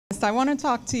first, I want to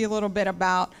talk to you a little bit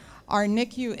about our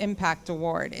NICU Impact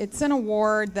Award. It's an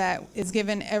award that is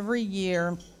given every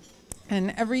year,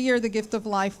 and every year the Gift of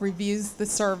Life reviews the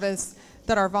service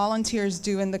that our volunteers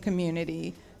do in the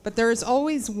community. But there is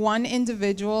always one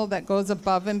individual that goes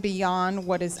above and beyond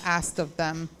what is asked of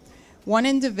them. One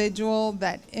individual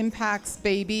that impacts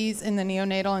babies in the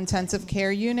neonatal intensive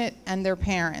care unit and their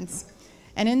parents.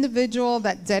 An individual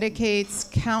that dedicates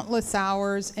countless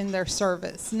hours in their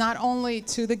service, not only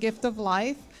to the Gift of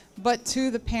Life, but to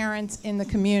the parents in the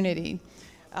community.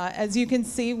 As you can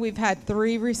see, we've had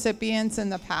 3 recipients in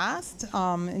the past.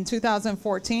 In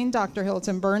 2014, Dr.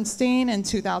 Hilton Bernstein. In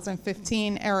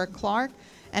 2015, Eric Clark.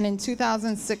 And in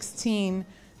 2016,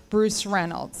 Bruce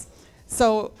Reynolds.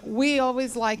 So we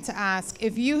always like to ask,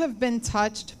 if you have been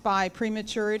touched by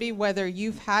prematurity, whether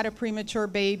you've had a premature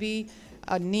baby,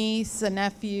 a niece, a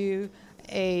nephew,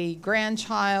 a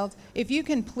grandchild, if you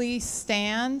can please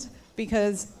stand,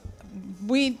 because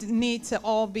we need to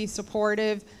all be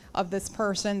supportive of this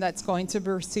person that's going to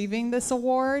be receiving this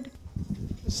award.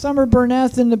 Summer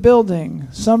Bernath in the building.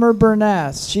 Summer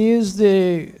Bernath. She is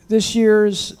this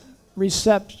year's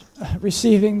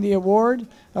receiving the award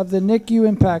of the NICU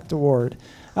Impact Award.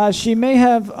 She may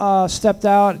have stepped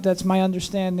out, that's my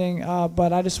understanding,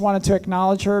 but I just wanted to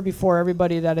acknowledge her before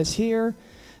everybody that is here,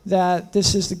 that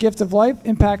this is the Gift of Life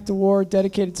Impact Award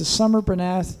dedicated to Summer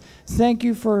Bernath. Thank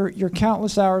you for your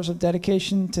countless hours of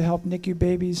dedication to help NICU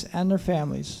babies and their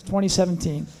families,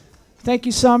 2017. Thank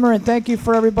you, Summer, and thank you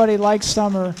for everybody like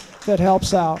Summer that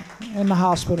helps out in the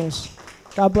hospitals.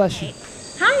 God bless you.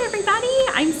 Hi everybody,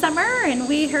 I'm Summer and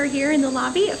we are here in the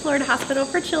lobby at Florida Hospital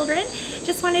for Children.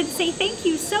 Just wanted to say thank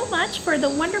you so much for the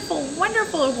wonderful,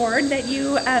 wonderful award that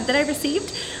I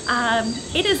received.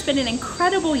 It has been an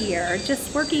incredible year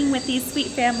just working with these sweet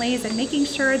families and making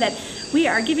sure that we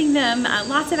are giving them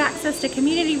lots of access to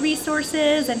community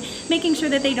resources and making sure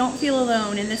that they don't feel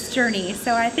alone in this journey.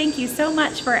 So I thank you so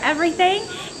much for everything,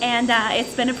 and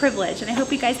it's been a privilege, and I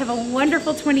hope you guys have a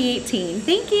wonderful 2018.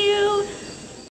 Thank you.